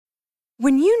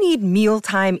When you need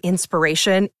mealtime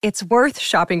inspiration, it's worth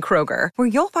shopping Kroger, where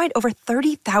you'll find over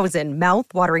 30,000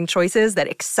 mouth-watering choices that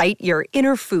excite your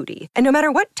inner foodie. And no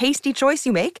matter what tasty choice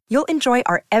you make, you'll enjoy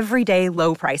our everyday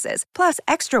low prices, plus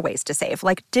extra ways to save,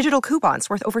 like digital coupons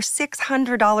worth over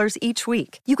 $600 each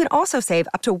week. You can also save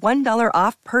up to $1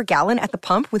 off per gallon at the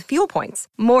pump with fuel points.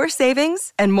 More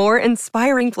savings and more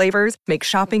inspiring flavors make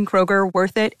shopping Kroger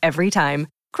worth it every time.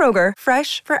 Kroger,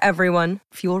 fresh for everyone.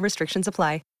 Fuel restrictions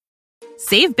apply.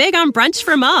 Save big on brunch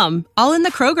for mom, all in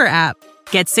the Kroger app.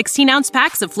 Get 16-ounce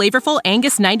packs of flavorful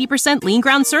Angus 90% lean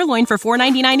ground sirloin for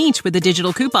 $4.99 each with a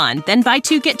digital coupon. Then buy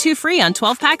 2, get 2 free on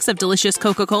 12 packs of delicious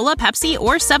Coca-Cola, Pepsi,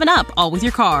 or 7-Up, all with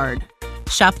your card.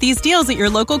 Shop these deals at your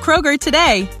local Kroger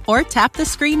today, or tap the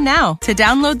screen now to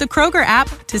download the Kroger app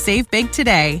to save big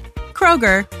today.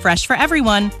 Kroger, fresh for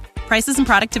everyone. Prices and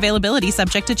product availability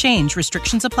subject to change.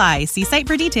 Restrictions apply. See site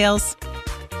for details.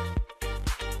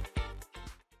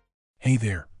 Hey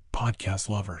there, podcast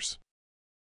lovers.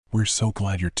 We're so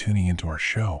glad you're tuning into our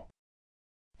show.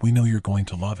 We know you're going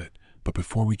to love it, but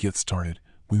before we get started,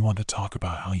 we want to talk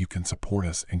about how you can support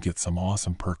us and get some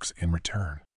awesome perks in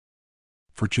return.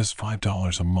 For just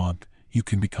 $5 a month, you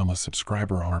can become a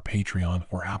subscriber on our Patreon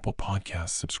or Apple Podcasts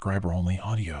subscriber-only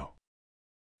audio.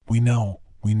 We know,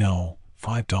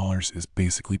 $5 is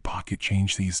basically pocket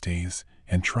change these days,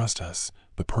 and trust us,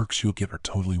 the perks you'll get are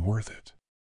totally worth it.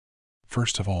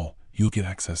 First of all, you'll get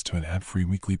access to an ad-free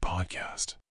weekly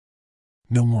podcast.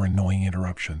 No more annoying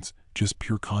interruptions, just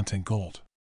pure content gold.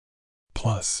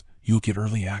 Plus, you'll get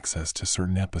early access to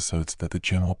certain episodes that the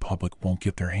general public won't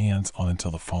get their hands on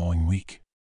until the following week.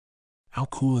 How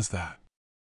cool is that?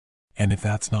 And if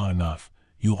that's not enough,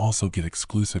 you'll also get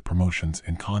exclusive promotions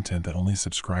and content that only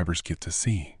subscribers get to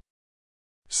see.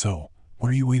 So, what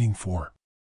are you waiting for?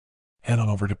 Head on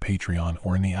over to Patreon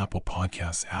or in the Apple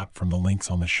Podcasts app from the links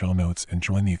on the show notes and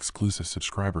join the exclusive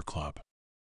subscriber club.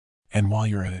 And while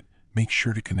you're at it, make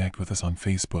sure to connect with us on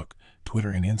Facebook,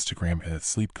 Twitter, and Instagram at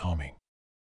Sleep Calming.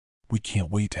 We can't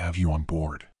wait to have you on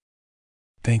board.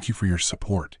 Thank you for your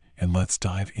support, and let's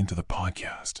dive into the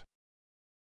podcast.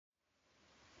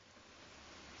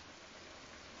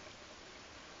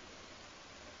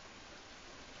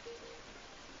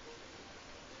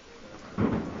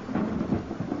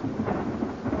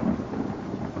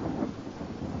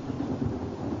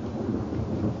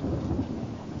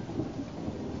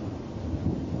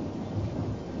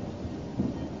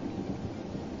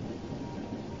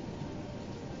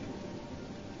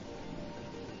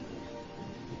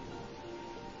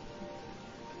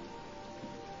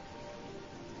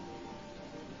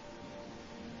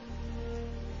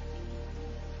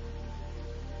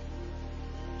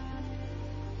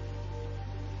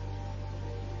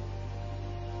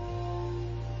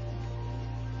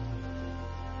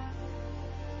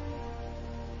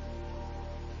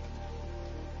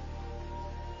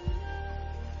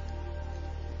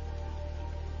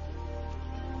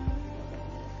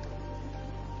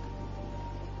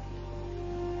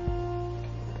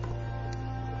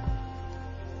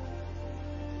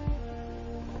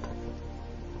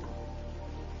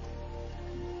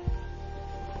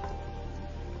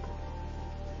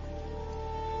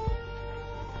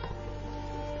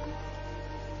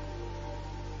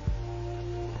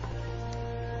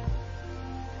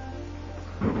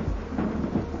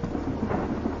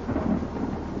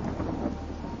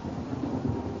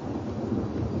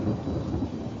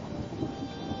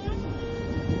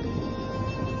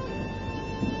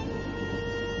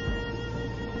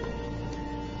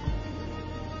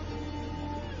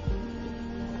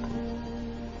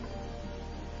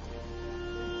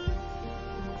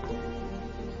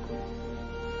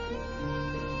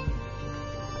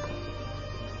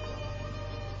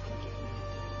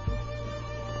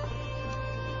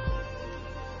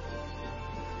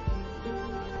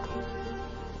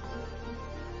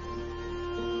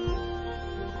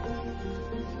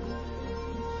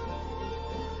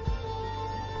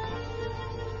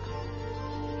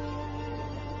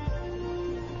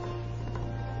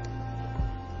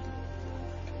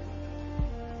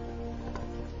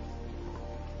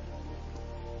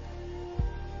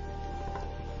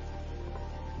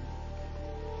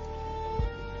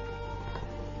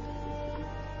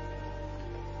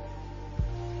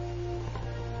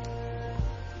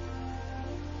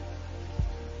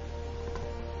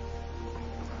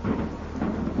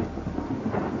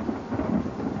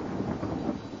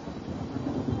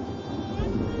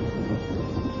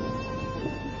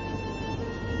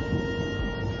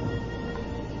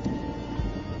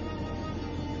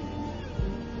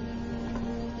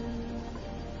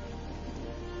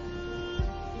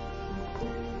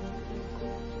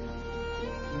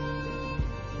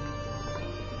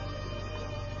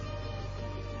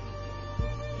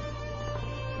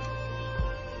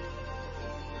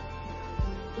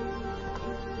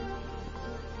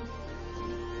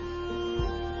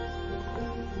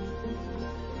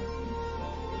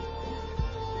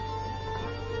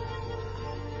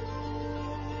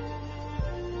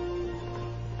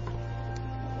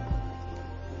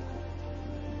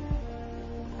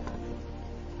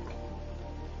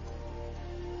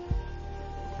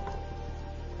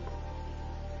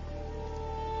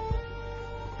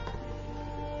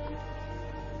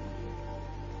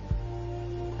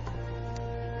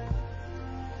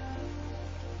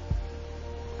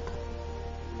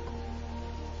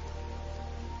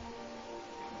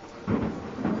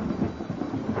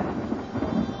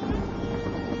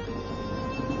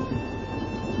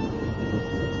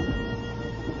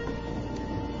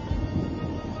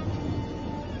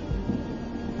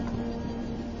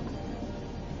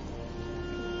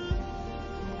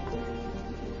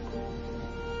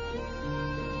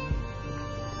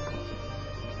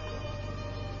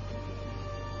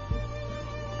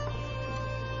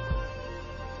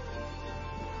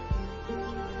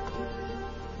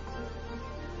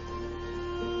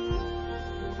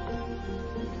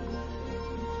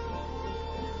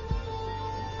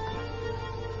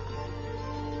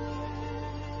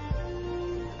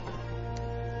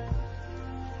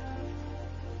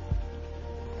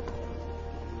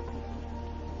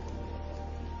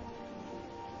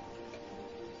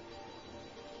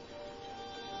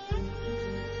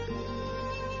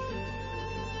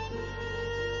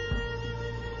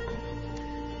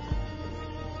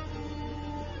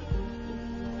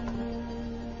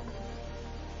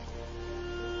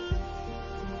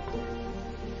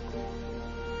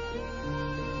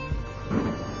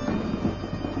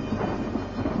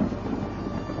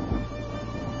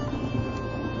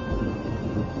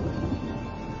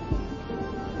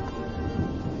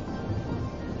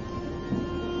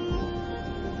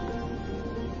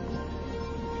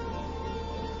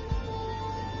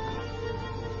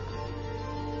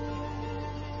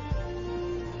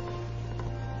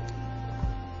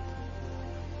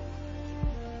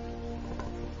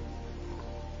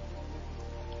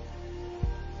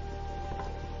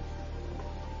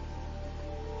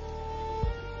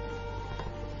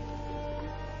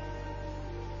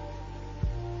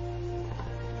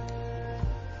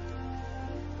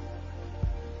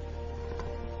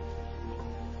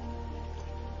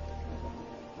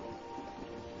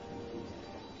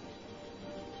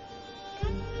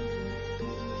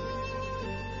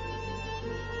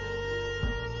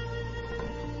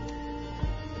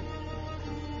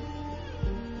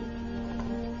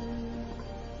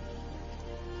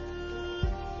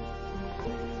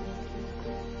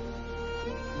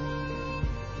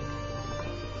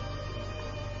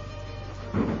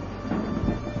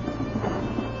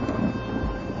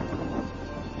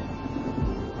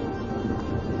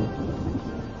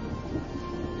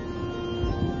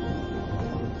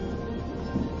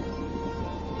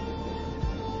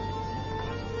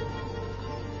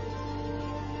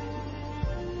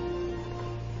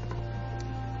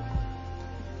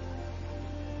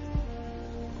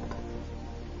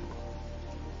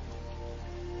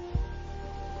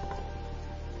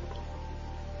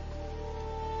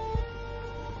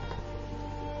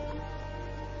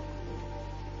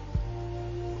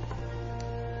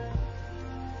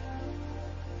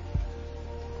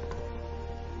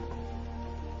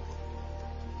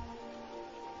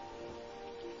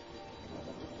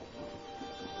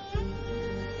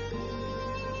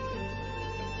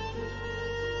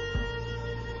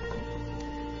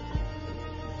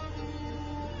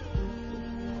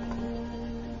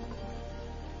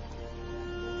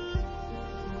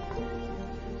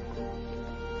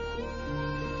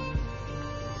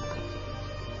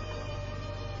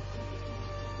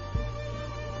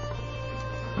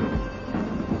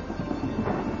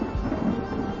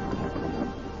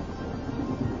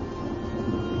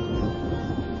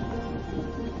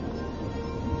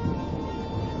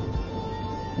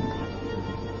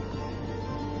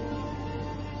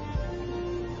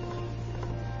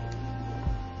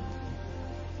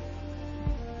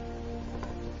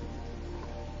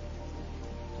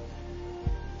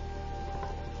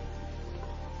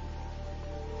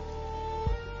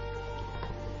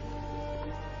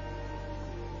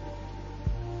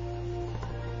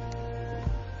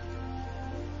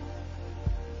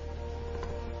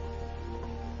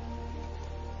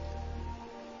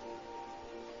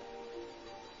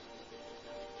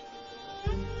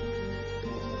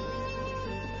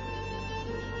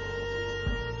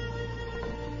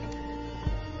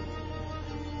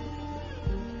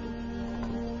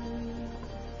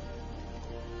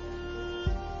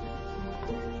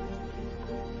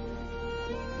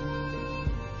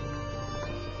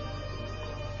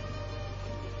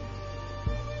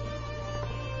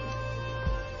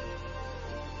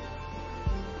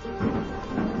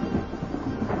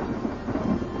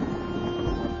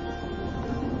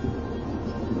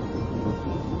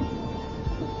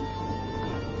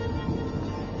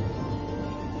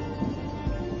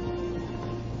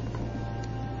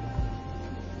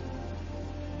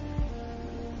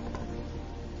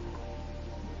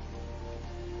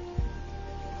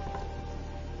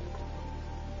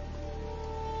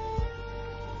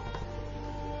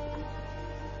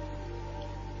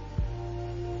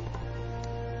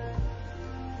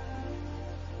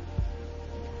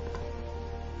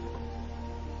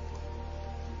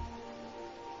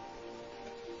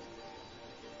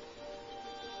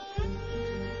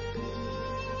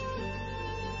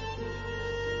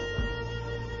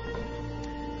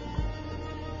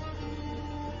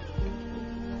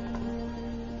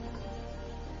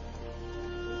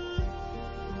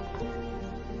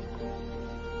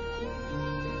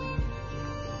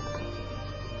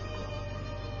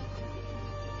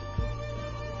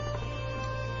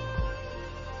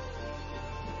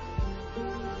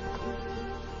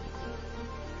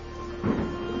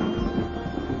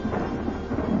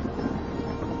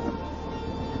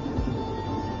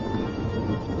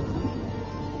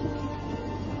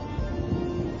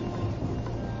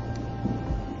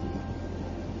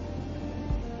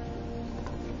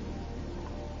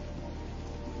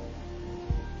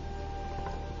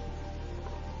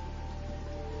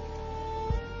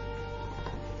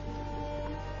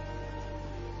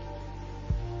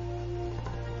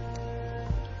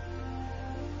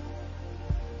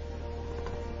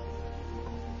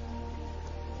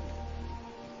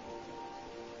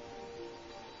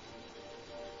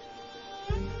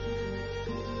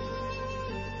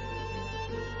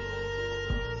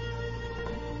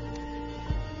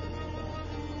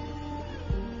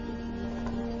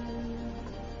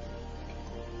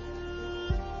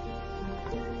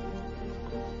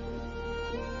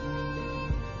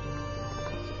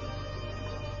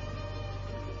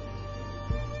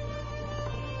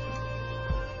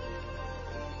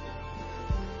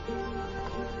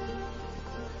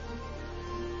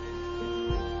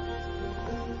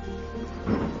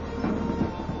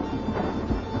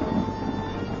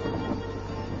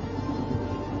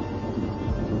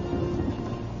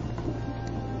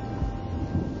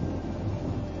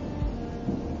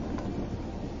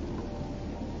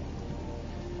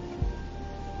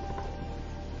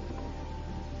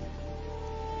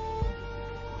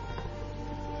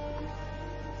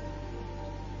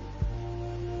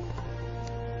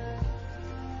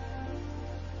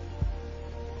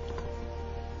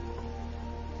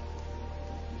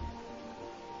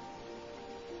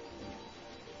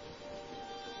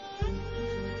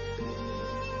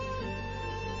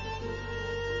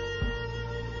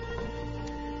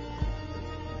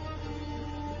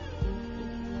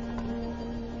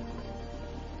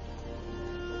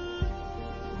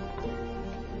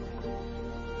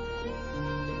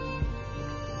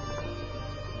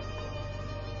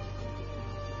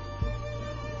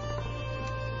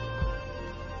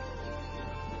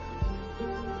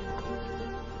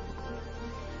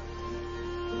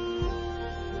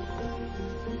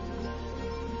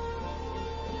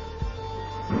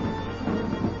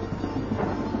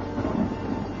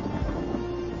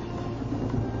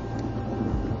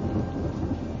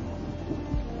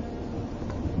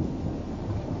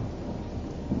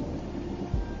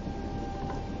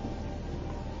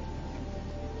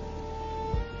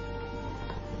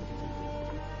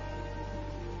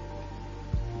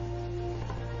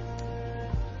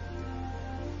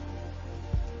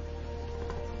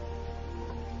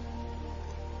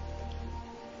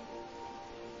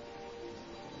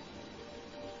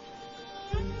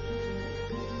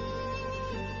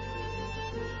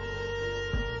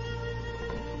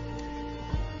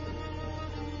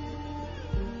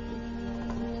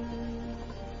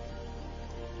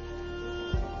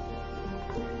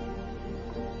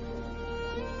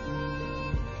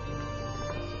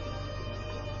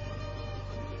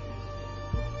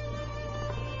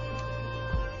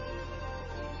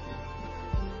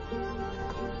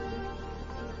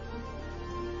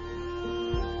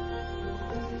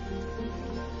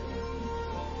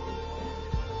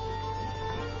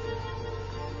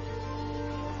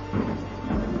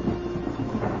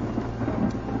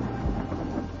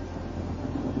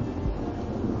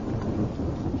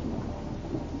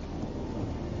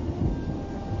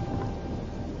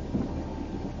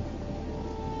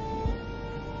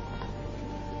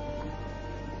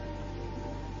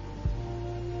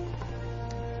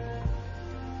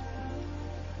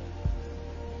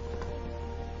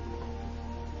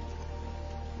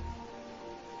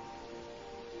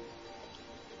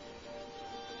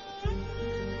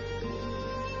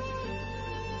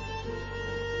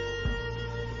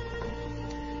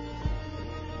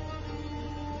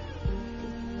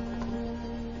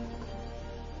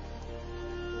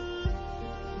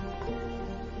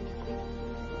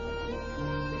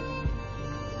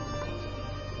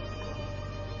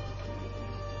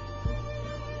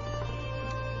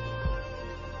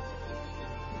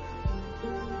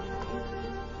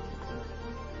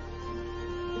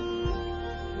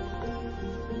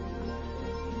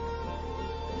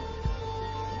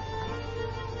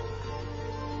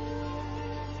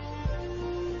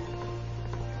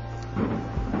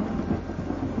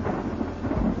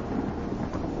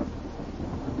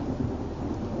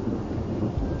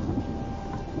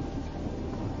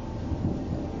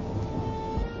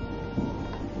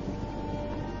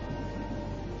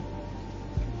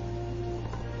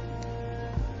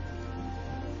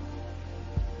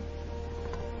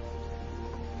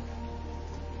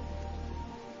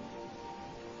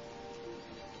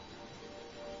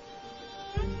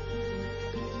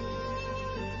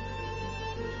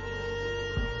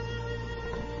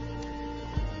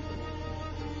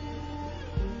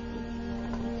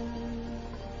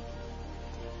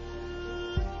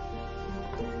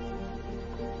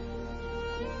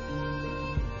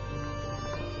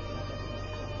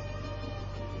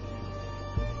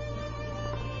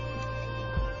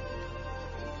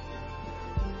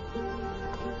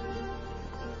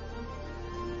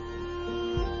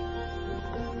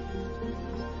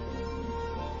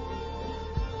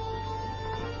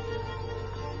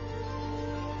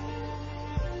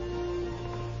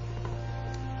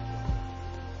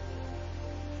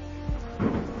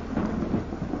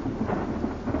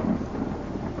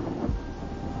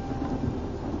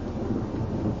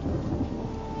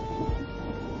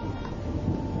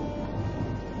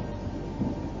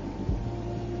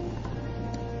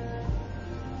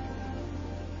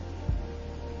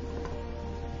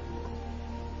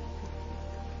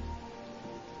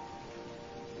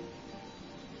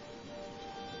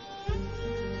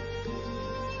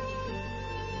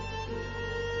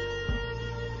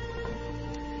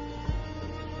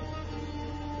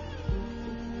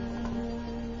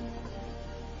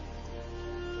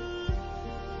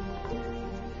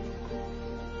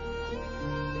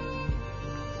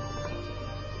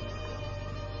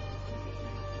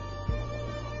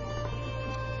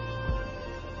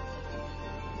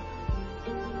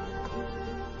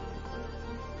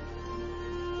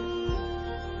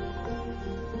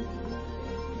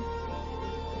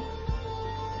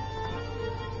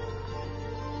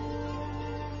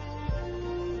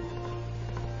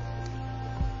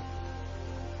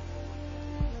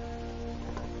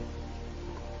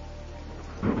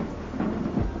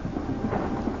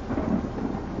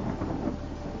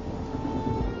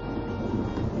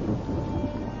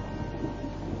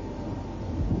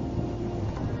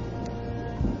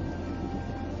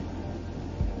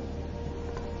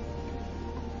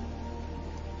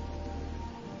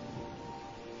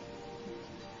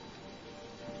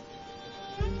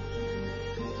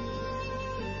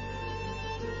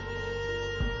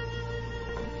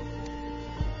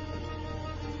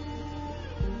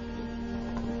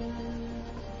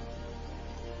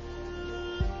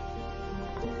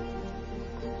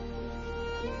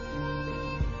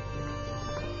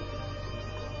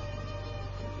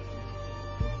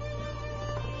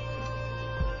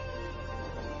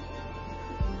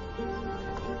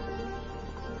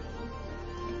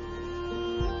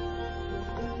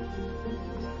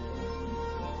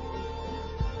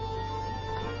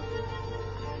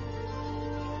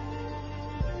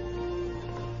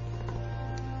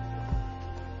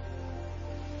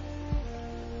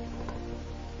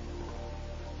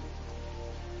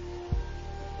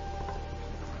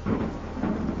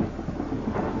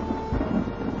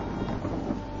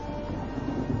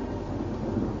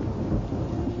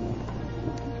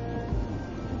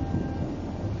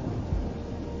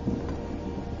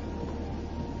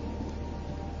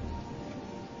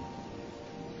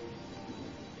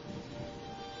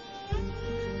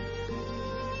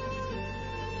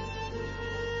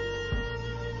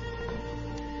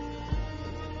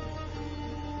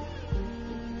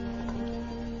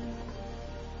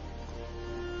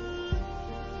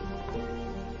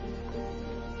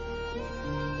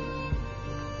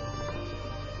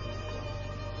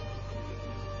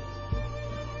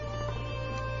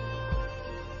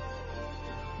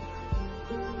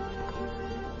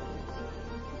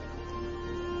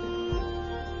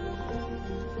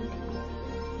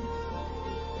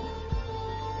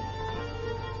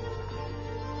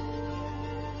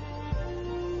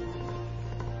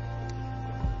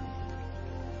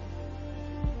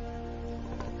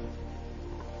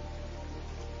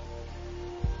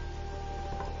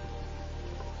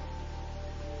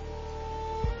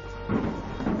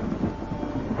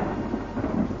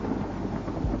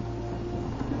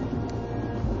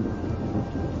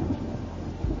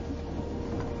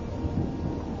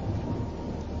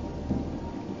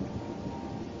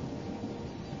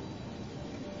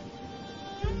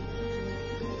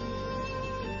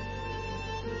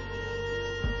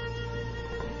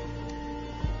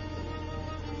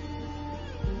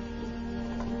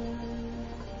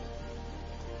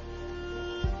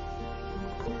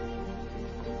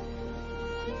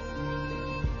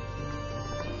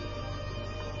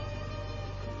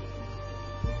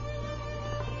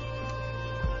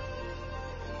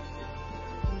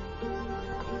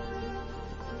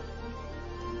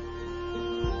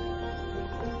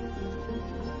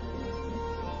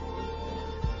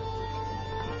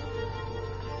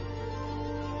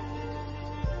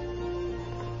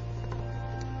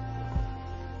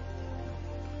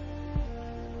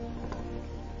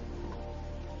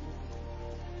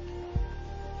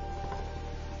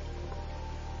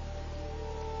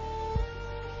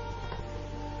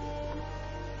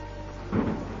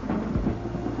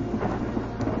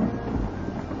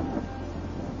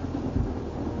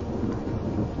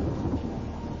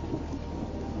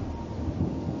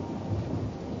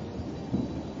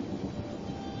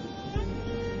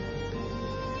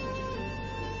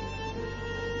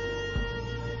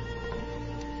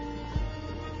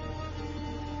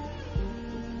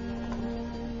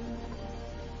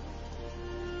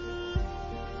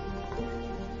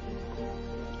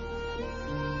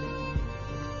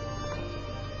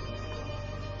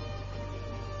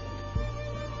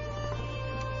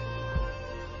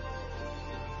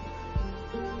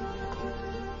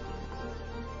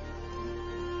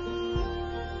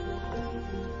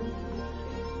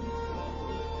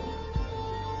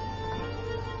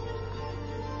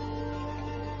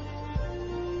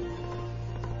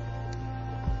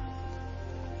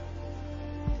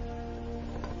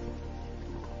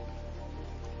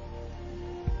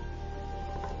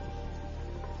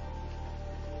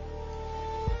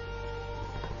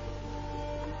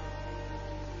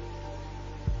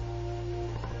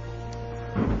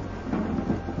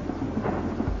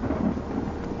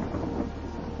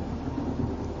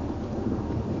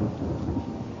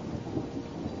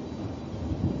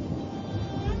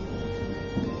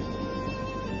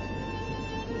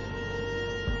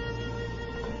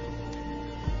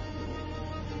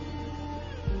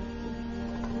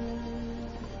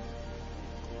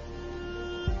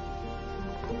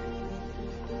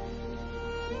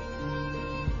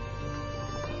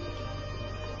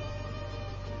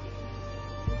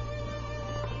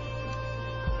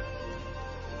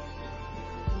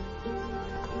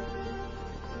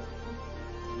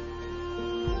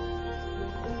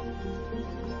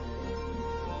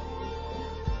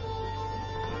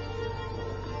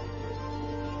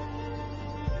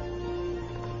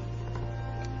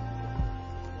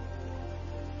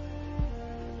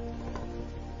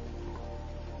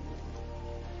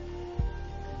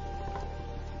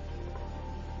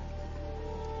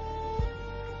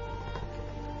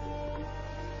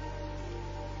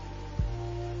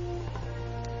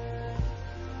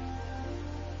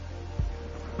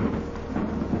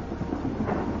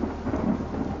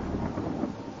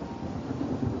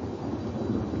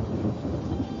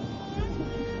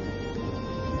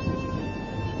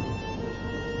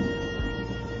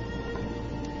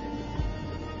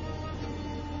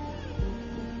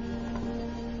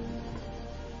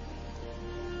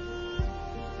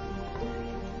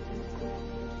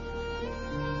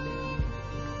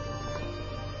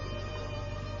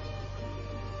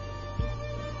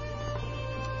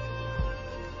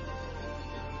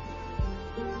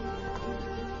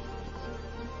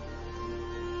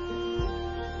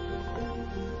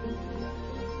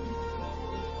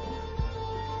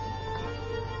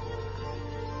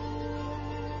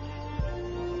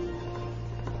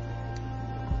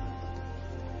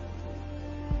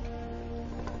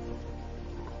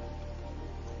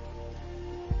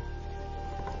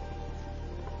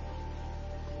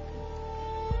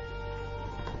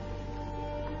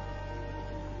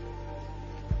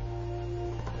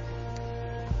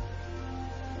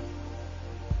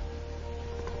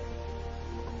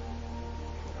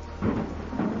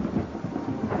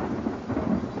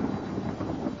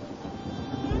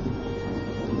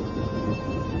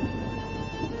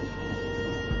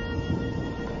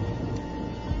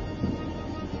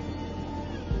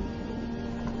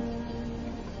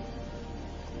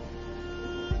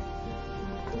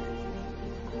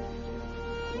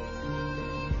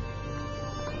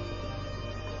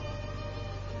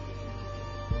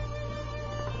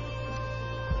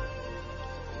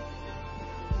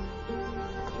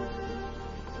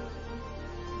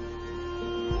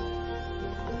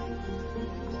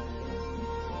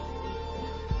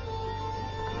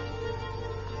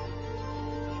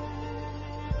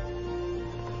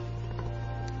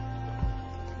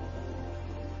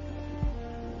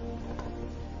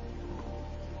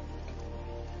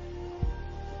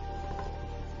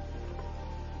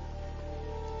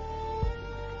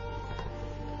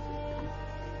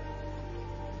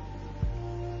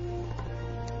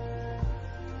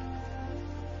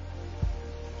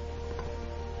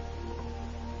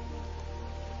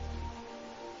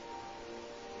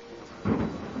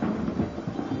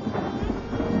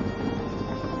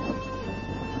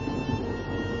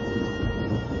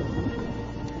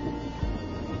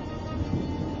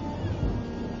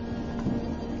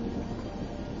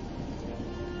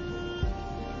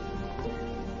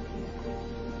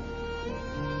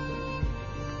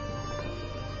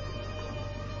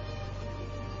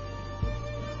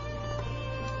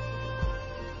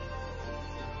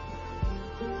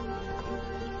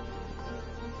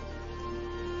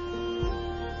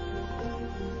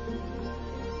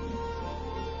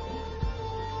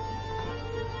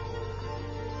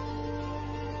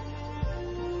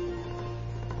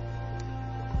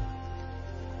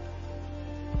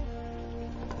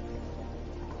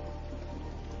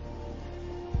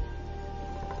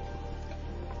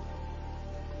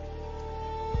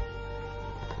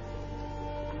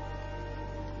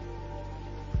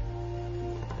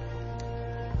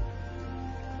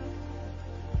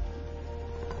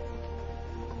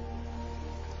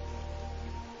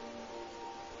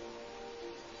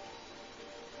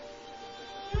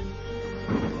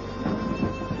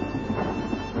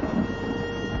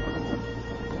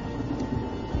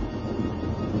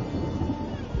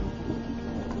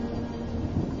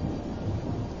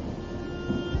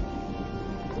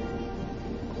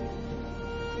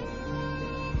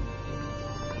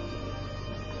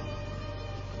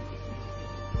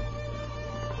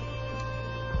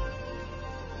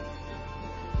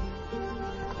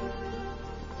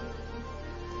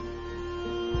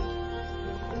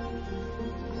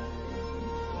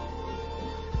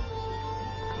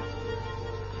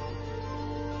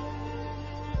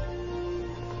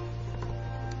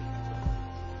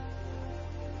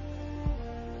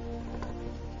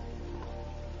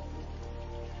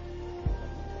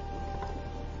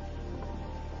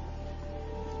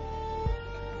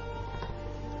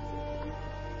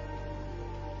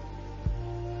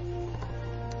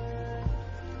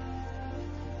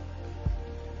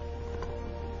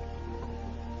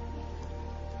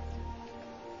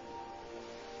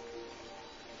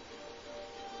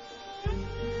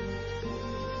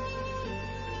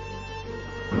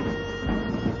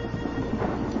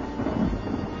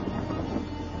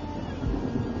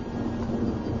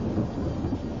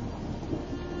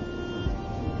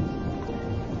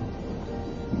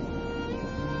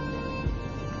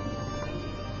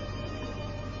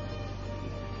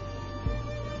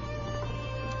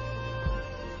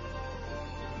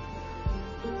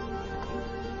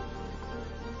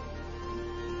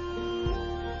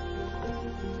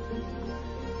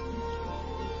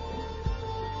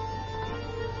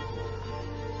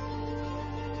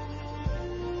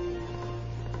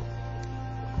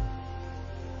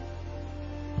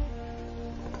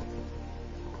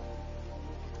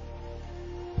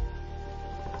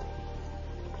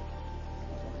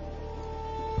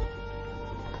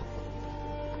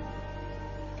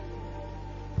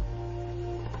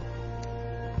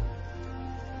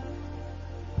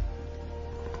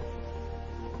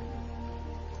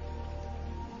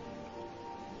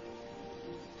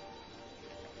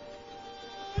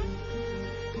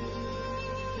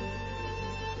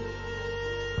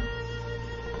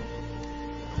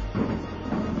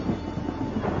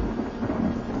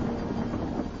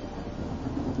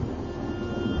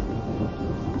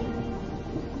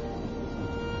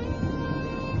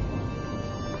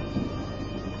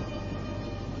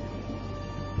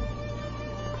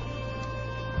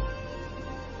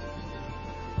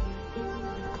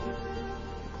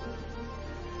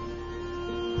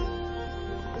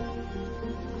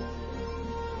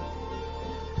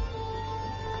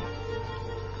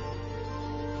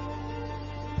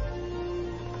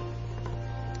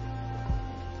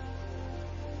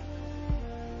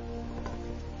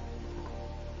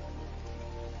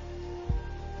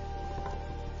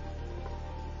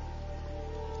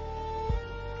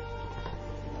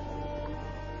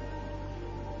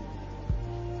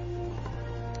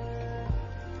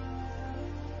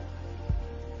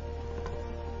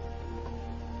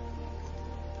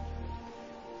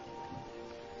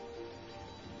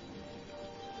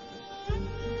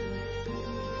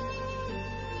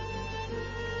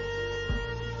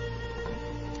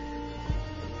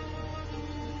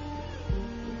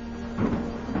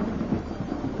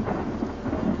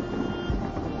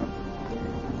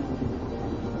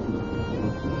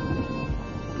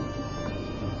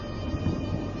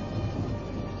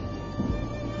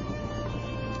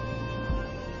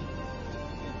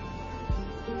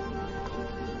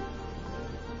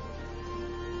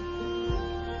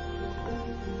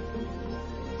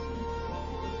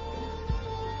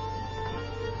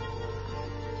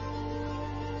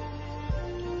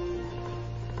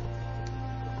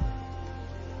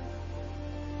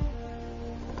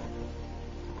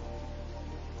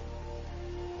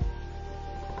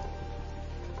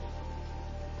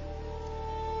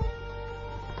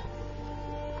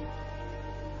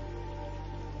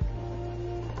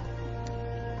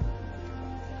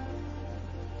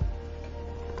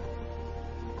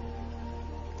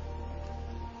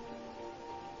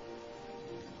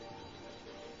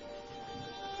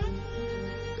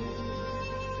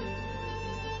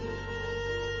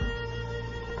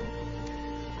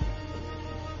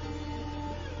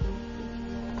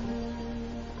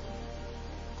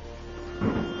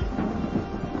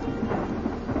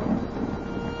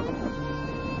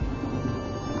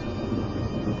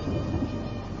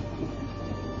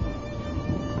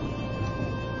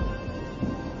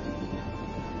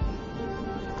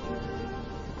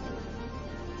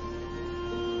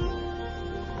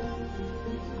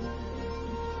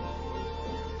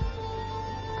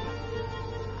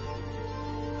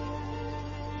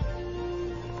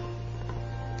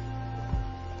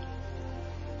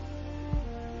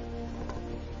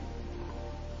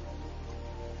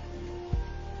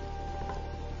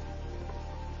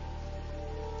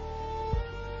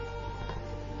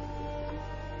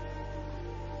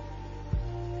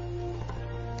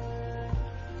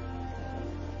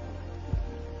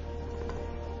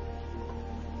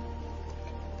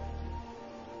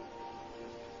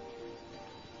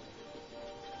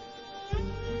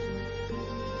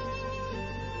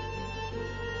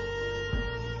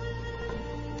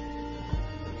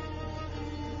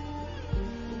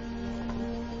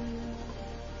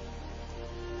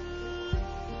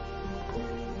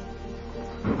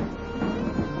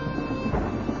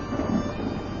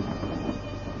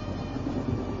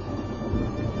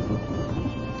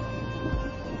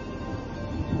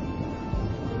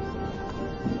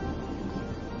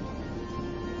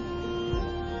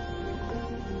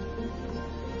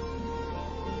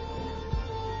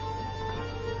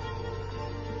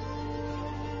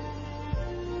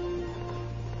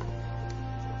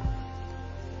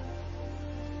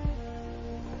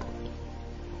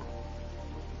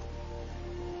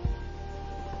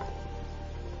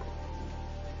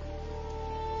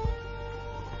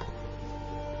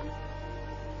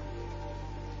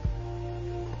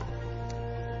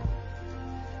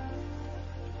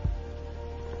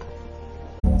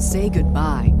 Say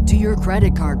goodbye to your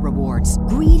credit card rewards.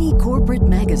 Greedy corporate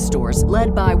mega stores,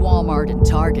 led by Walmart and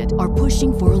Target, are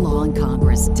pushing for a law in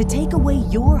Congress to take away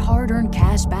your hard-earned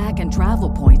cash back and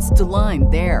travel points to line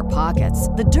their pockets.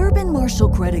 The Durbin-Marshall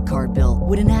credit card bill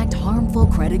would enact harmful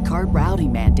credit card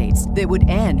routing mandates that would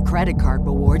end credit card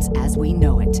rewards as we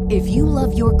know it. If you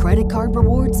love your credit card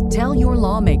rewards, tell your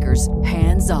lawmakers,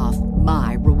 hands off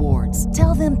my rewards.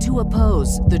 Tell them to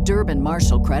oppose the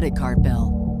Durbin-Marshall credit card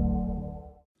bill.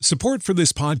 Support for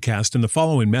this podcast and the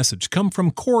following message come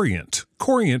from Corient.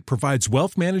 Corient provides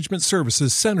wealth management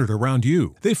services centered around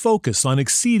you. They focus on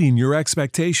exceeding your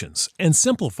expectations and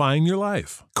simplifying your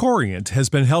life. Corient has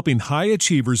been helping high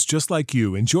achievers just like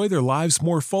you enjoy their lives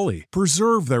more fully,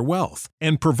 preserve their wealth,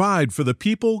 and provide for the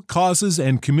people, causes,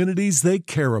 and communities they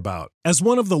care about. As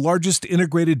one of the largest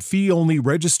integrated fee-only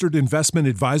registered investment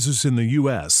advisors in the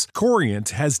U.S., Corient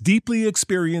has deeply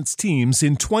experienced teams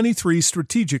in 23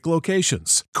 strategic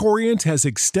locations. Corient has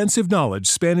extensive knowledge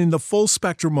spanning the full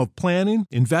spectrum of planning,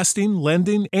 investing,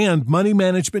 lending, and money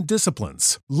management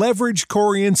disciplines. Leverage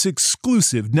Corient's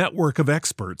exclusive network of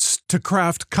experts to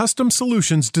craft custom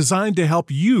solutions designed to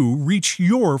help you reach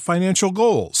your financial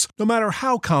goals, no matter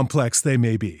how complex they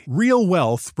may be. Real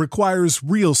wealth requires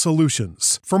real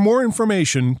solutions. For more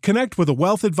information, connect with a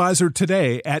wealth advisor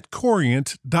today at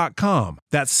Corient.com.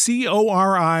 That's Corient.com.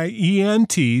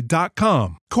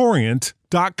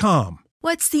 Corient.com.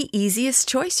 What's the easiest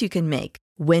choice you can make?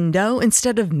 Window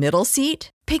instead of middle seat?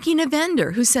 Picking a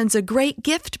vendor who sends a great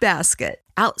gift basket?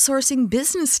 Outsourcing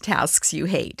business tasks you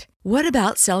hate? What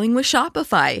about selling with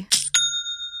Shopify?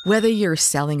 Whether you're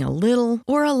selling a little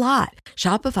or a lot,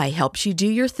 Shopify helps you do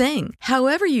your thing,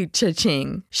 however you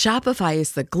cha-ching. Shopify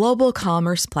is the global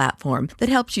commerce platform that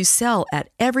helps you sell at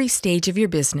every stage of your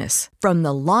business. From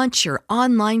the launch your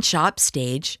online shop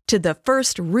stage to the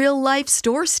first real-life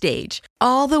store stage,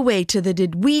 all the way to the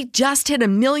did we just hit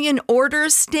 1 million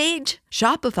orders stage.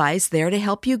 Shopify's there to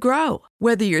help you grow.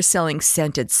 Whether you're selling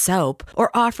scented soap or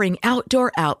offering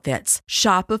outdoor outfits,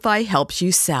 Shopify helps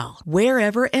you sell.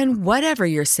 Wherever and whatever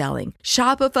you're selling,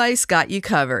 Shopify's got you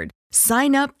covered.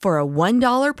 Sign up for a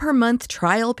 $1 per month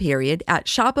trial period at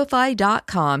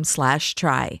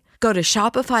shopify.com/try. Go to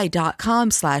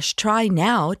shopify.com/try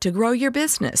now to grow your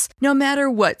business, no matter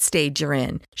what stage you're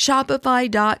in.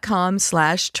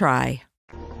 Shopify.com/try.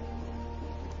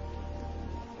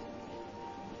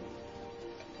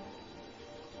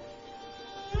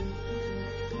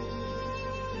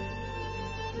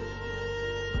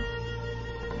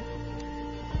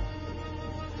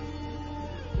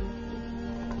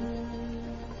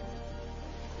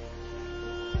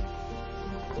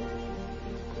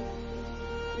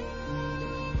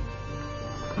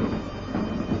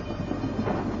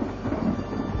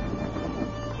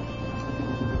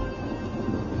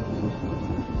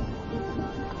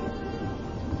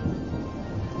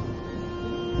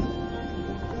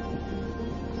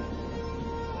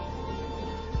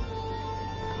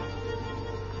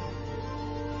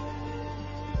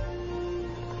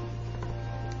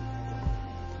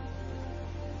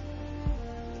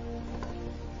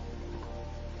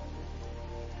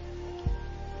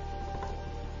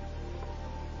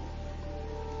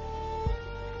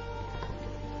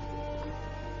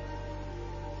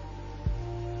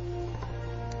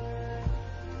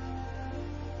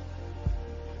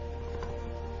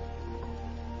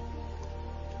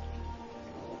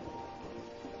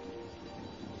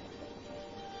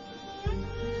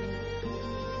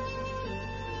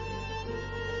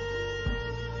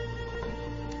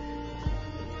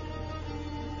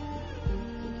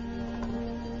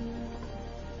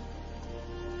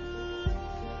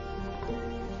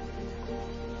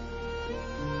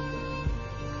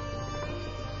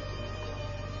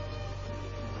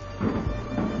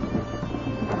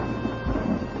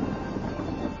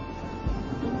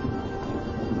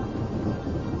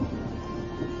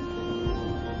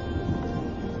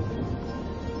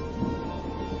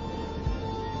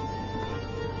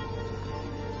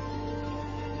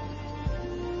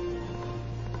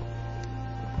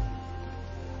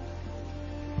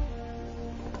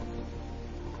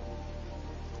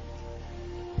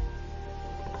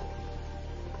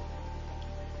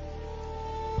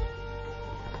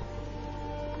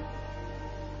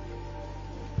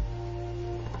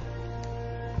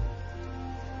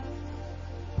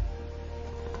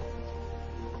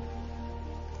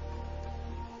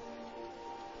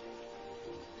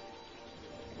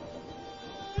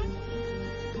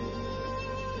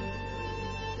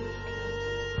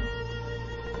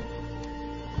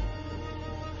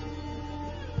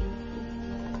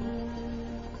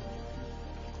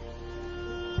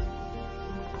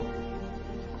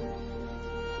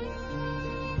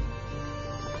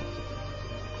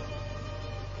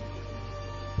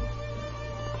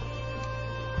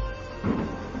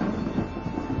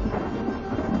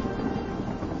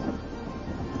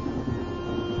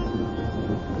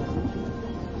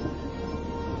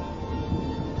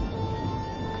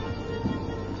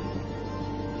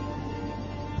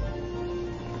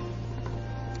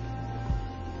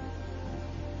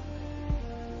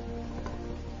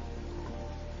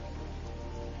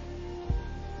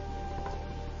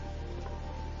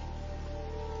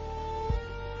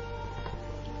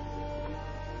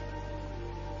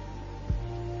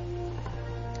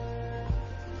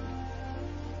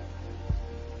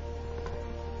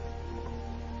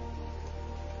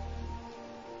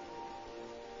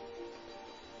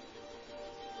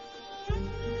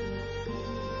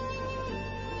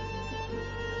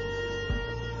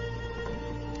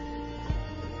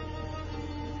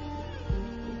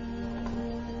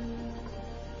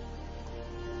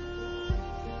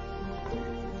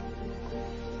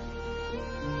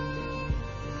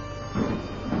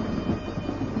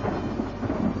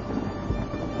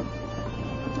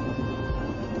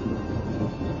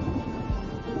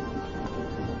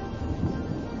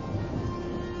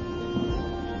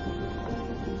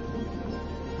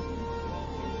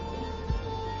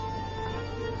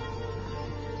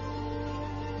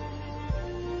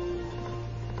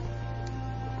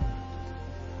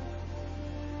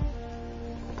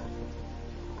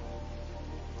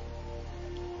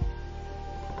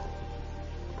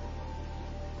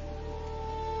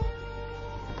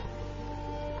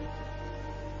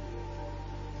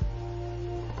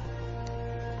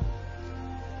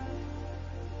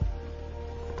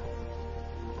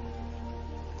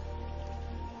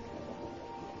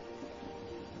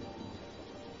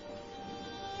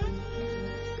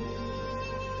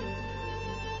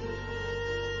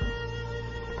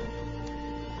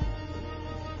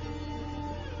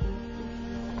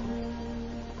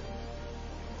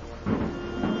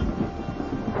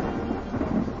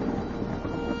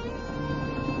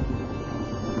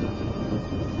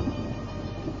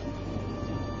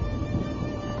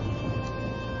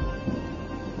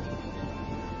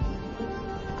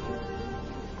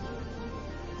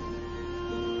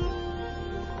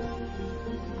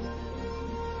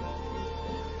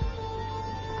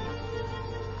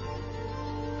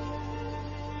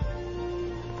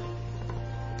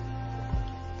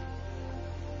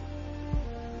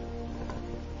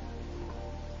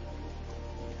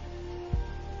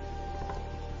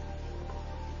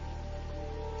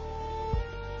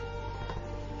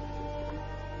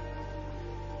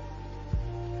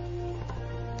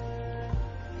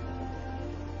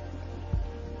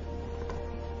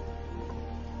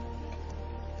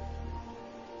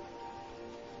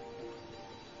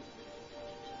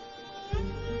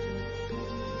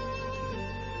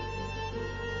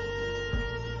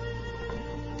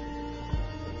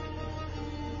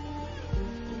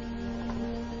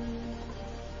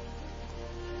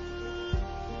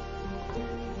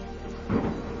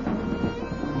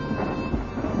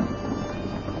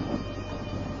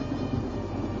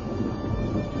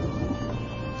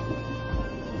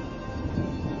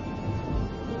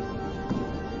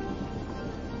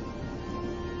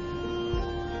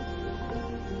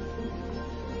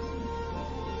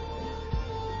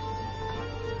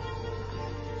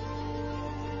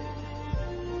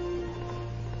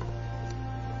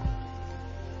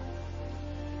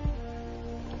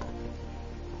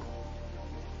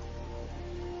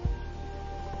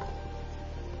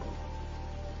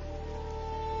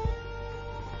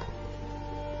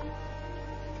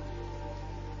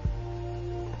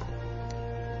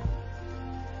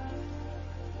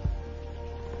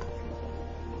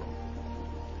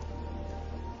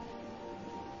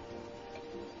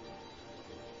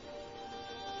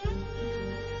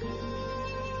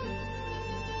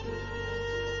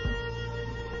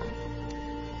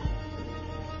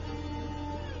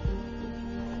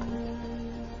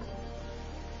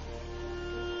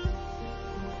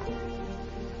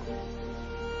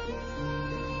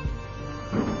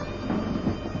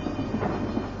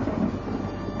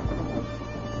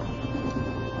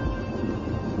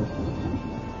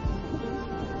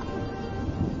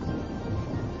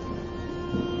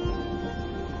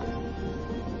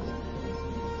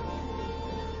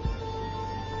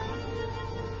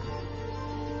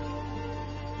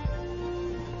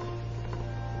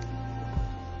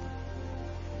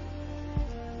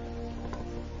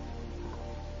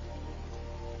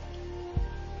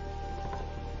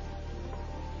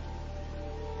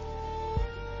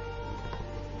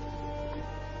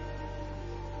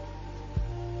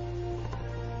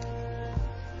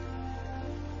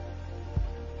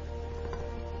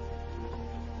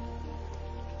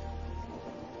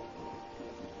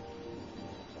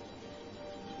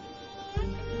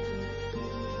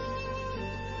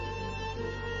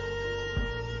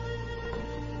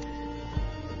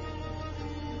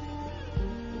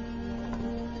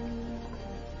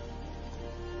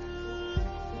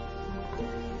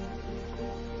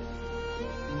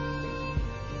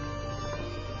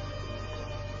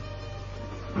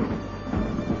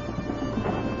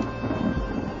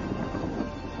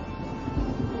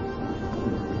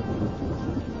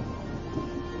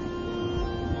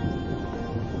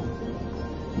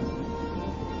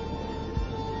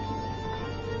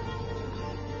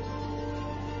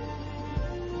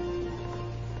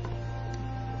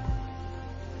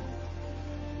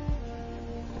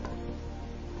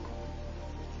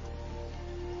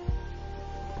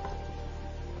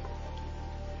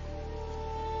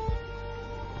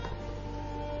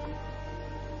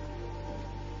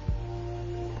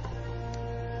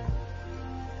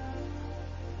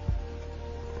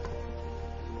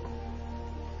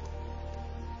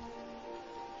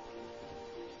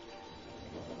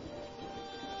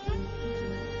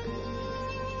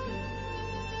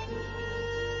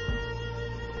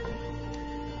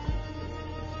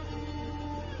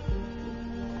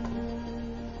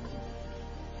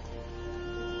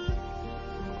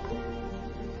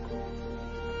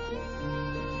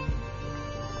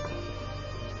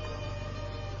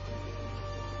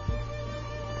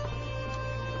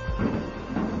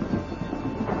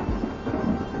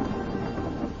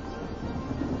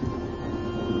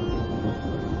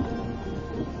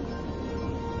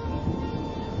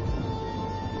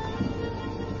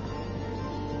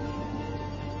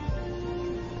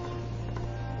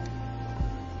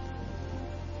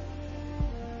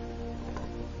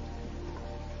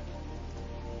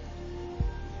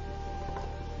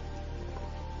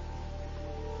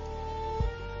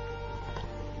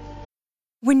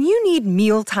 When you need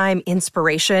mealtime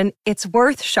inspiration, it's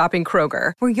worth shopping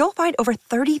Kroger, where you'll find over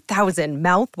 30,000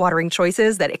 mouth-watering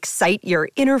choices that excite your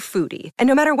inner foodie. And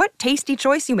no matter what tasty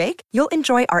choice you make, you'll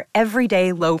enjoy our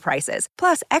everyday low prices,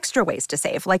 plus extra ways to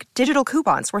save, like digital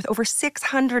coupons worth over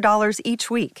 $600 each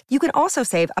week. You can also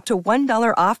save up to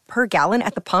 $1 off per gallon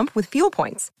at the pump with fuel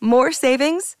points. More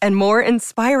savings and more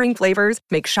inspiring flavors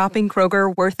make shopping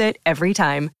Kroger worth it every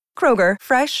time. Kroger,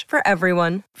 fresh for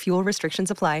everyone. Fuel restrictions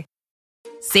apply.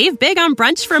 Save big on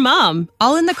brunch for mom,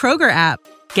 all in the Kroger app.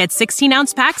 Get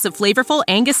 16-ounce packs of flavorful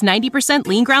Angus 90%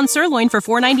 lean ground sirloin for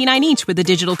 $4.99 each with a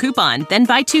digital coupon. Then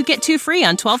buy 2, get 2 free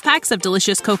on 12 packs of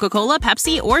delicious Coca-Cola,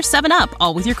 Pepsi, or 7-Up,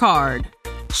 all with your card.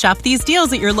 Shop these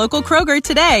deals at your local Kroger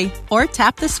today, or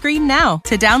tap the screen now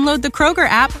to download the Kroger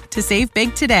app to save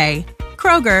big today.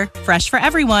 Kroger, fresh for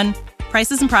everyone.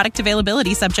 Prices and product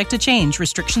availability subject to change.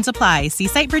 Restrictions apply. See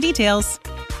site for details.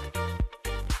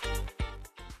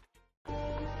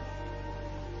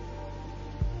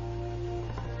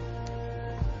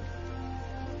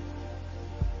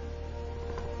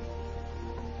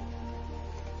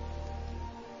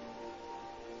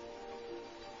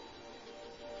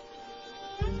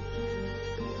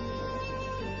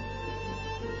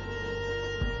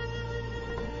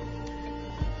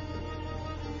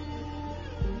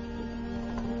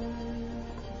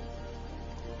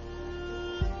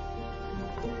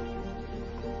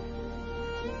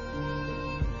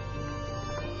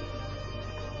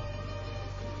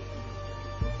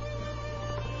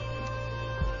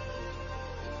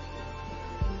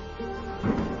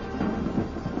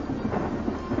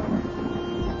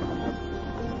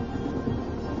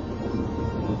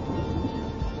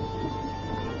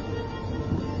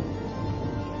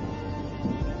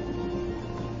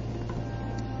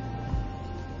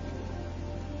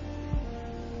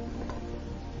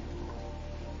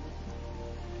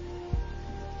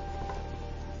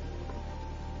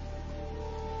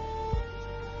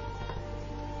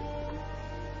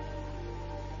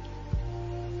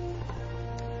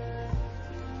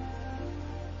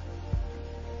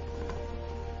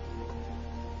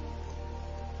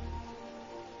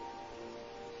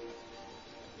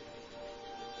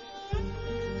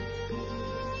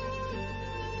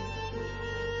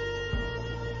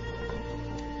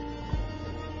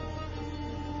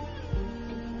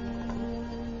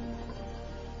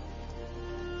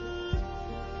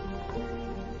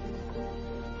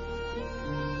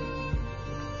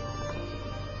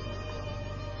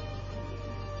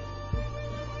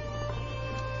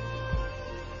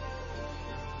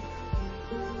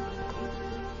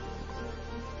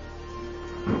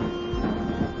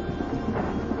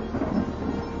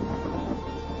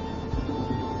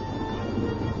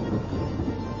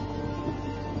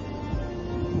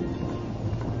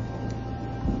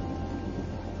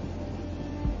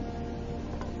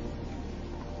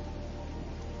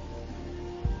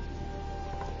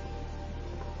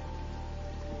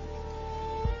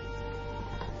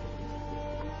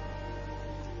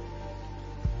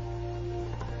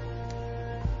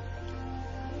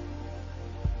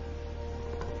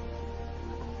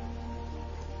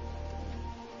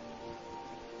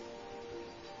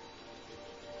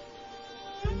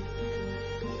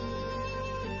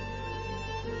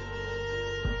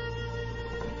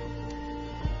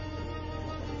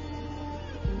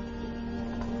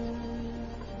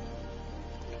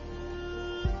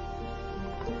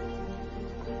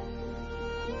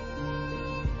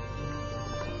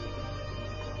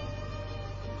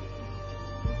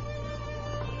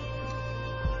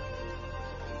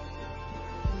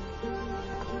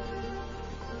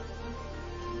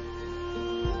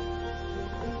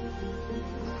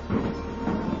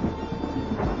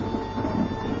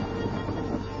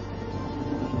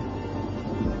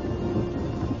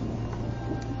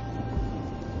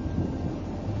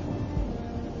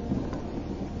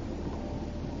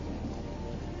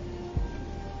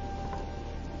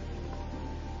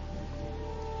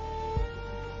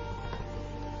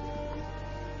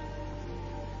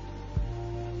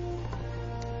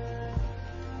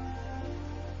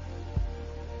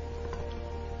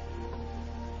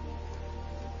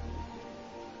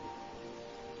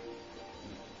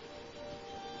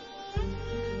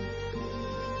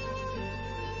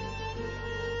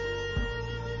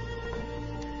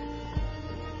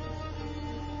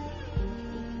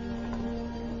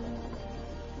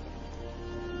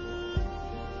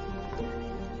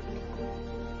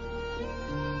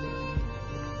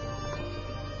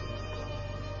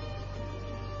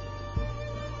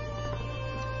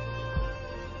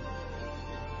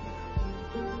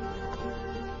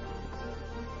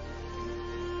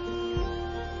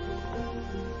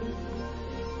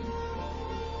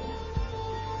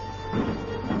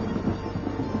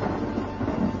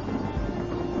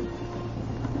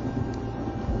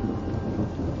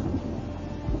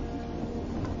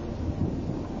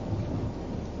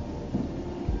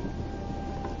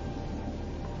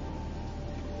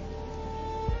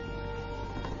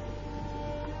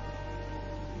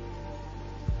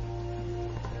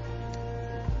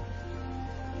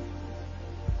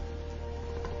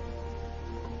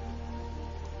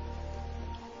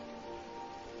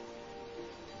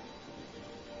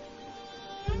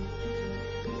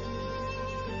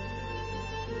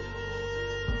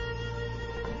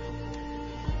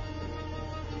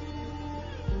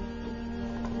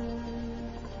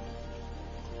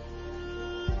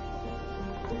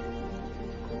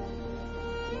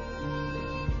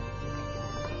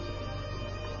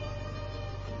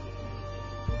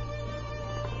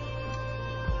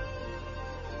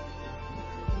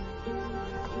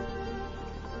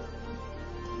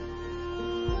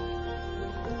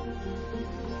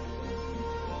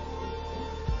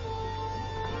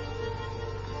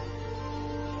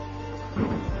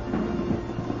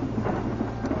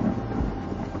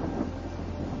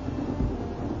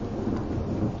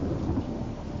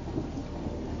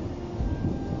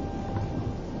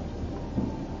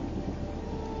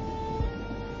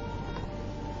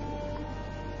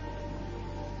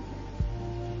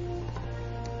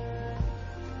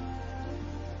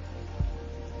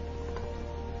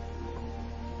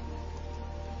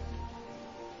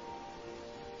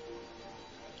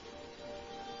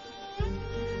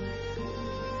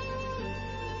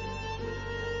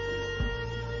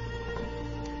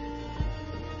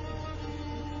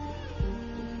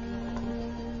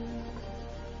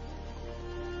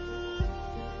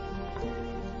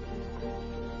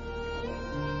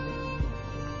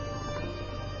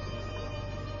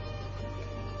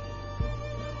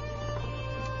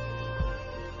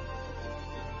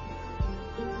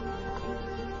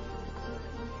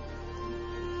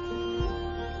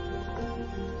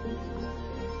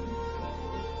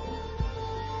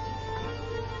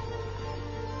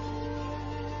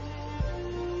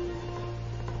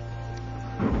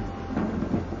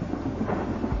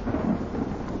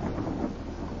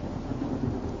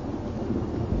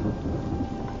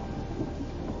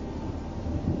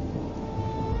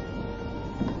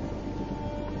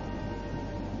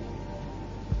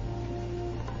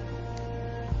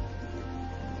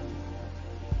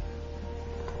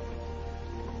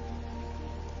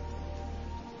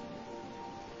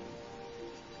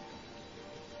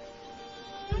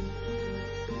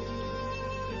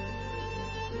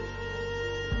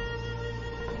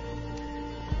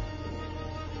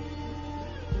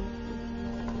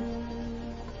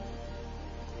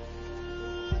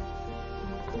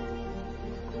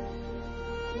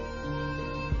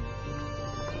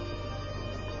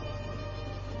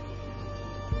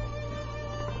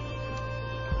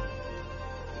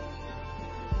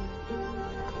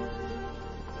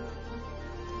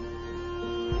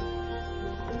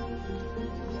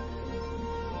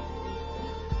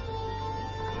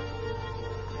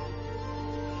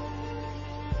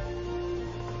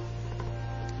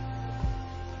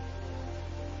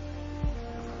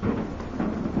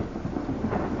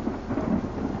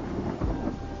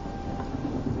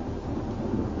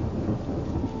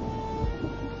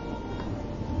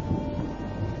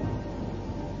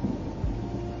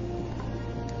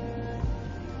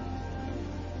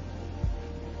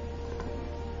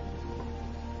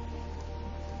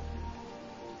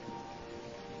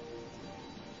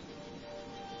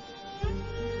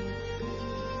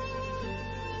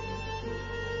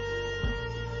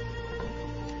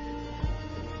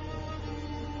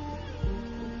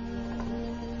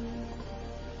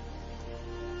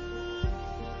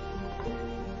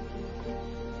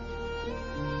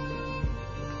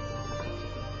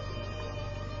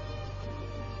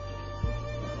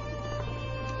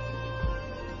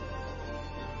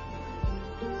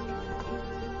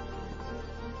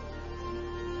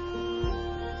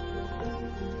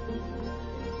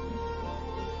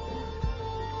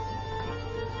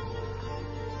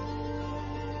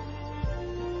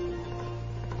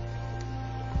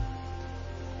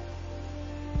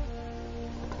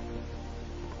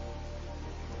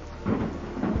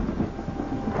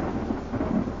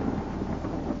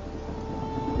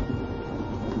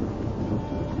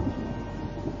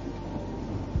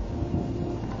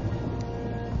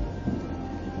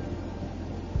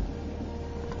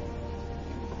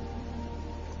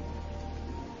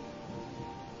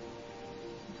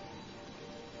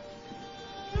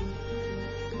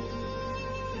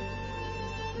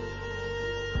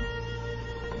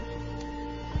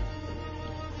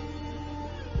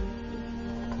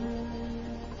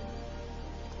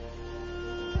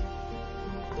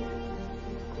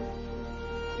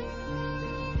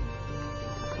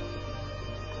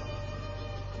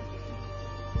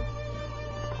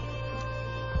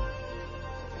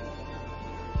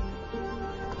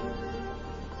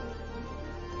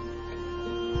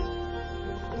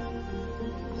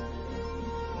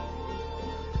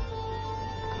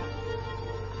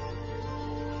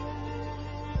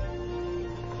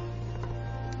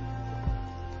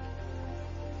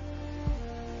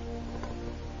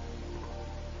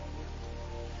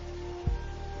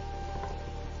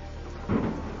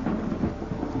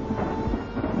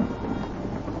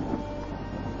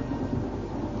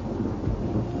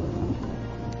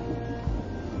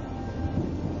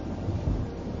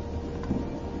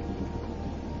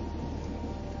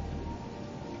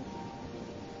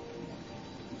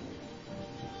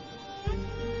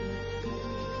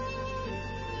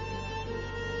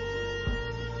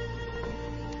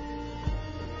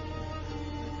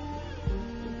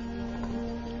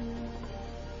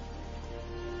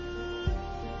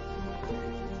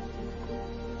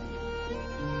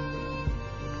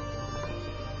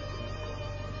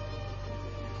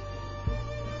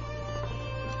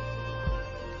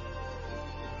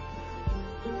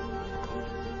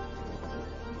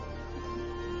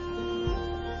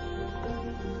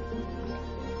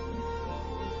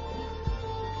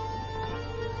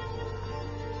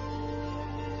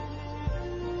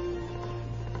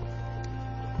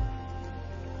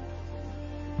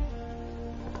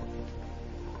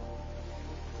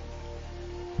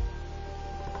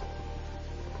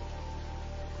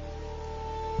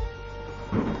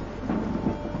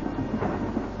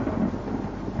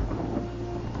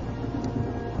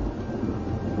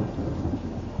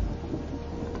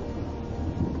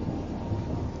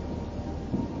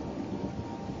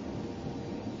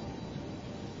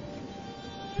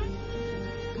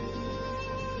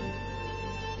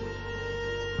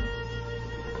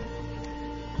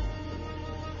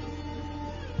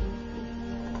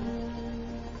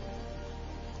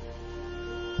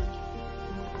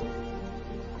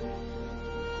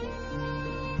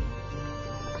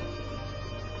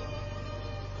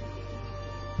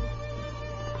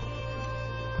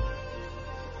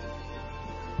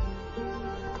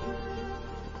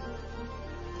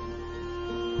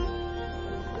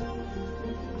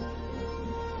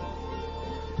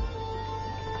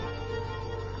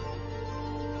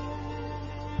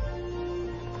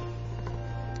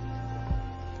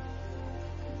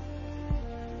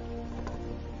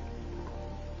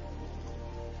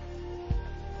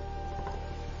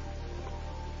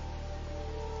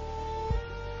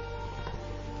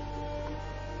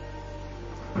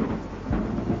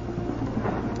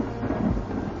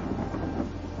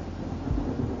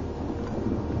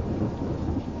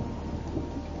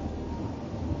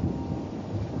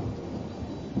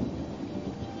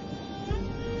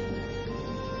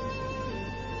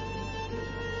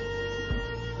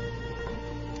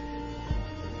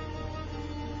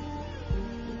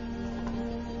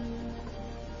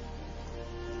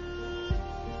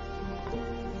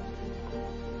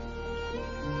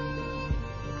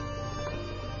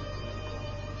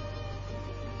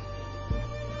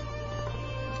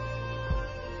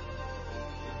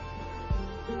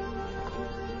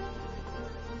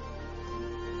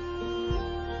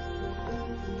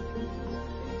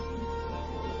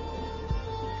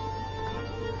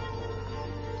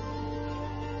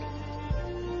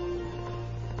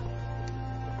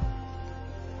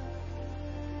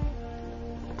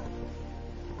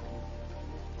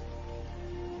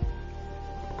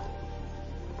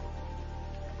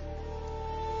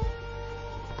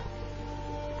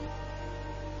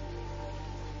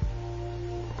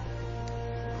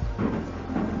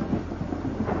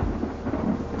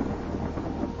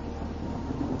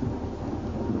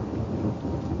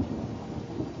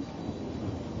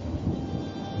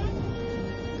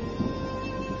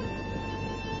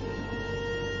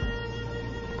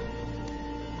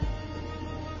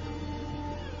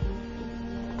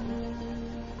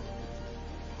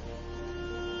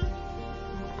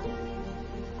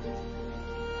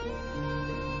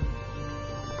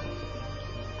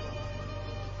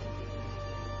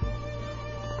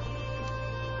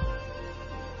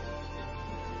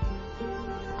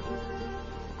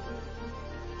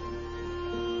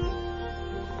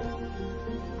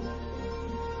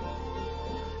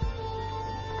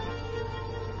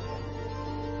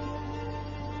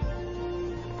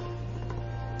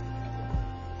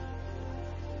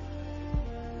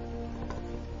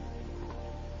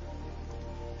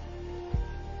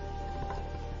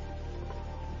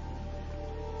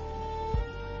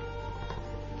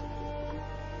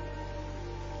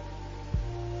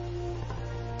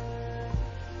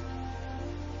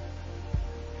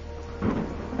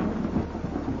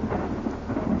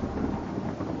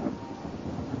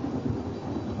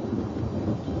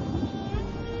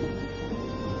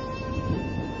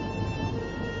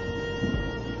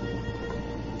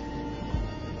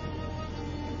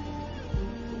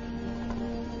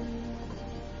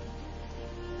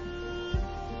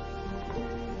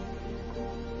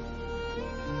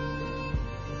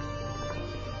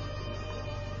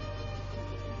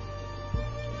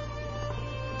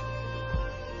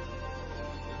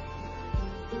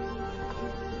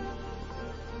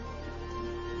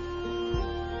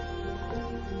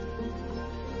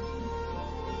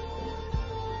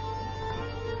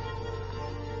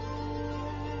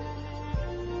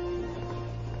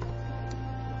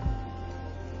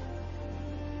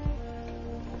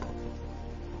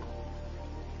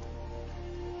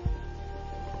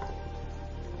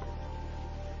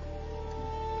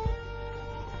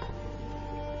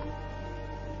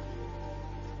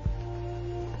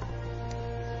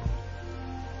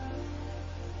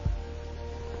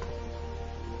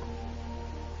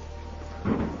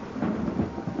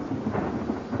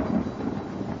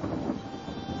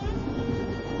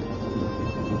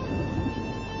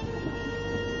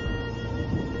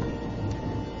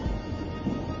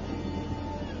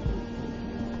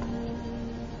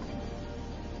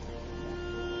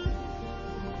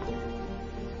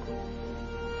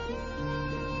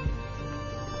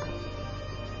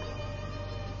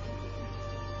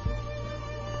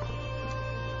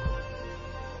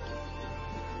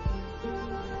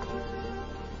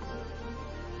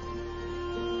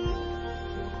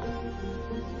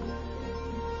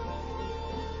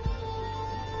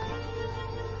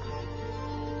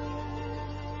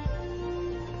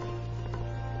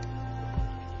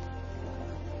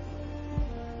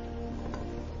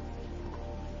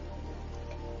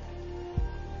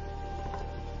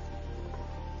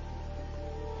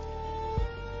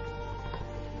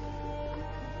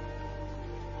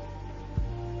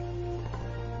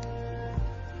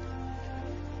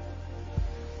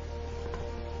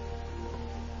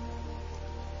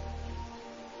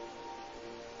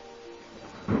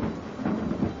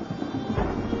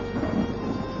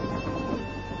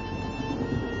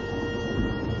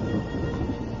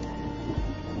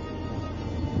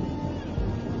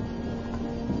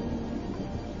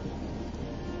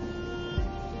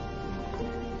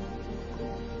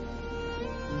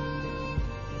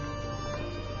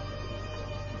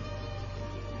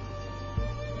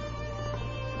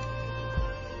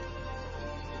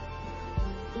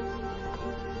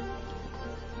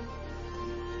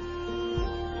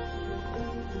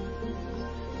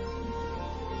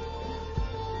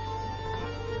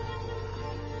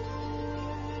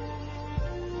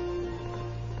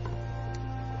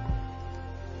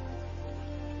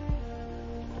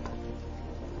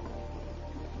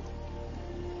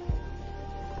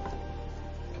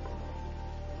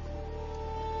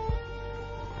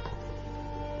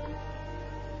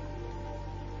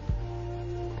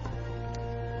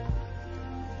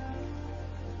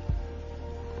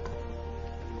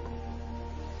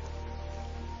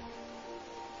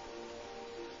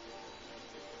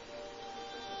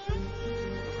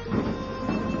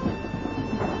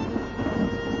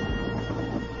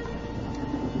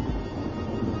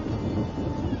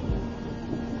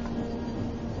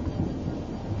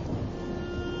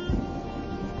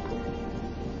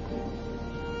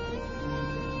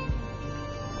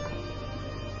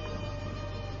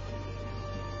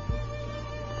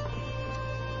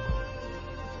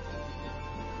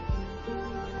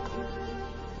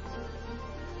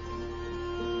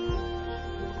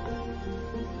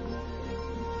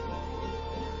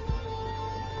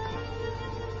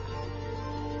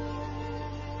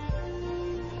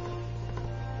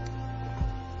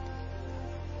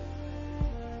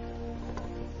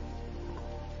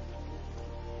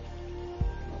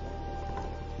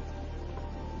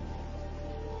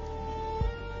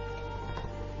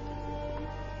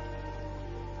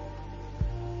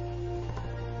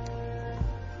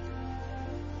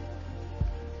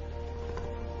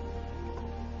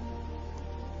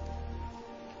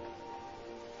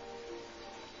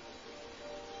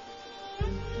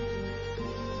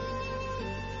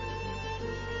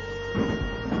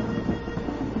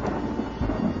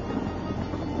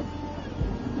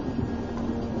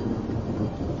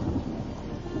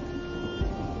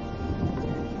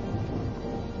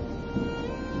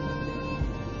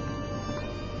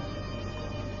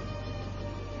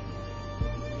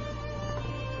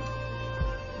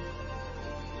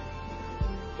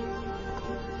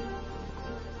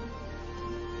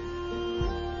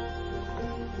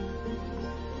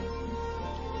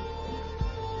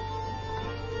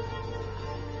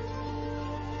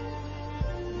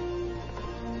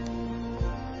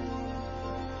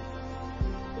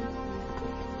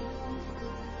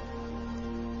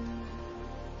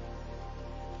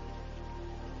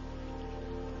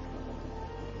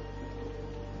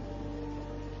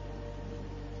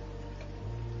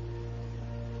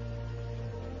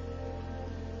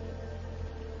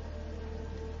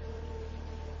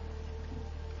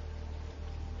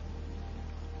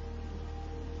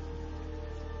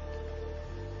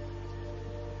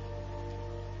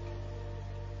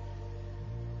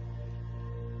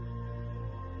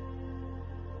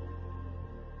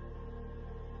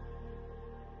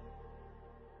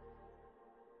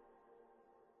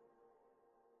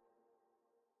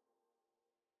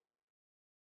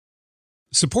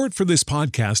 Support for this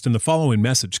podcast and the following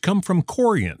message come from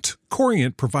Corient.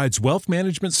 Corient provides wealth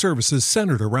management services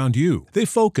centered around you. They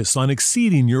focus on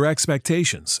exceeding your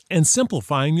expectations and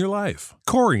simplifying your life.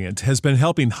 Corient has been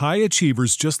helping high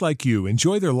achievers just like you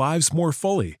enjoy their lives more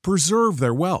fully, preserve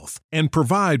their wealth, and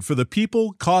provide for the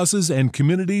people, causes, and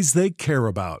communities they care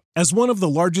about. As one of the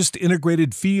largest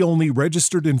integrated fee-only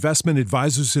registered investment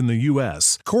advisors in the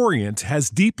U.S., Corient has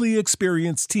deeply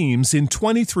experienced teams in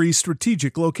 23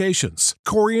 strategic locations.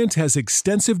 Corient has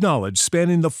extensive knowledge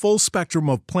spanning the full spectrum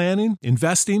of planning,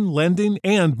 investing, lending,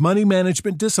 and money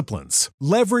management disciplines.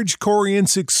 Leverage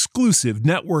Corient's exclusive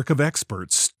network of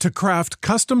experts to craft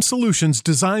custom solutions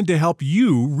designed to help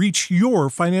you reach your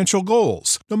financial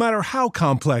goals, no matter how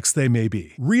complex they may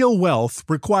be. Real wealth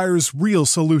requires real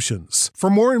solutions. For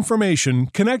more information,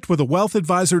 connect with a wealth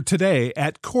advisor today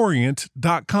at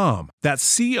Corient.com.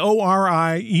 That's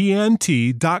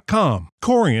Corient.com.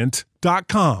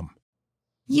 Corient.com.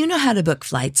 You know how to book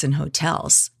flights and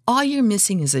hotels. All you're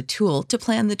missing is a tool to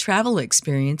plan the travel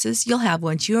experiences you'll have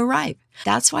once you arrive.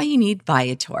 That's why you need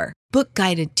Viator. Book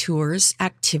guided tours,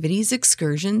 activities,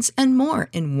 excursions, and more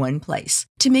in one place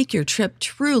to make your trip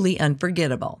truly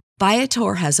unforgettable.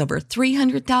 Viator has over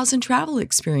 300,000 travel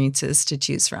experiences to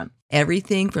choose from.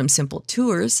 Everything from simple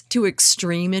tours to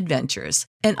extreme adventures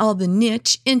and all the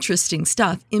niche, interesting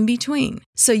stuff in between.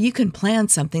 So you can plan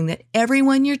something that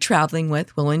everyone you're traveling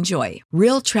with will enjoy.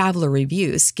 Real traveler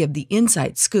reviews give the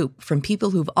inside scoop from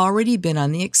people who've already been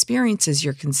on the experiences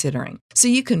you're considering. So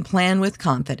you can plan with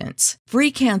confidence.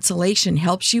 Free cancellation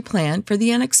helps you plan for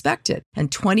the unexpected.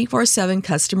 And 24/7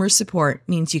 customer support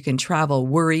means you can travel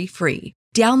worry-free.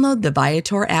 Download the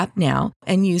Viator app now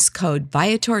and use code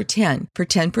Viator10 for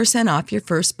 10% off your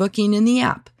first booking in the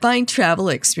app. Find travel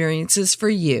experiences for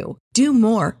you. Do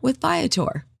more with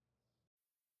Viator.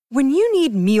 When you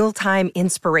need mealtime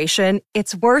inspiration,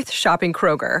 it's worth shopping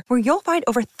Kroger, where you'll find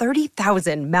over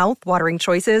 30,000 mouth-watering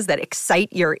choices that excite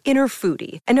your inner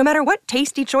foodie. And no matter what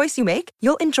tasty choice you make,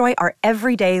 you'll enjoy our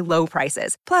everyday low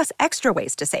prices, plus extra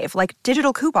ways to save, like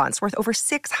digital coupons worth over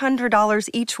 $600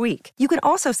 each week. You can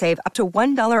also save up to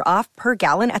 $1 off per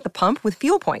gallon at the pump with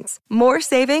fuel points. More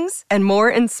savings and more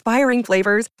inspiring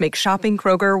flavors make shopping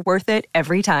Kroger worth it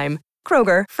every time.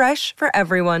 Kroger, fresh for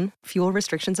everyone. Fuel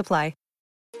restrictions apply.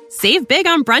 Save big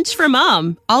on brunch for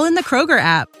mom, all in the Kroger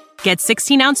app. Get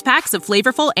 16-ounce packs of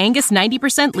flavorful Angus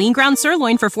 90% lean ground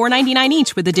sirloin for $4.99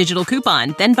 each with a digital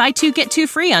coupon. Then buy 2, get 2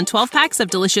 free on 12 packs of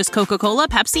delicious Coca-Cola,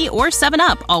 Pepsi, or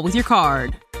 7-Up, all with your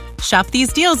card. Shop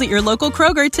these deals at your local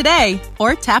Kroger today,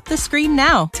 or tap the screen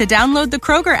now to download the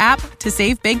Kroger app to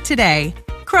save big today.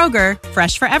 Kroger,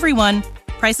 fresh for everyone.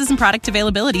 Prices and product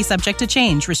availability subject to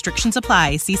change. Restrictions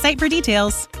apply. See site for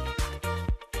details.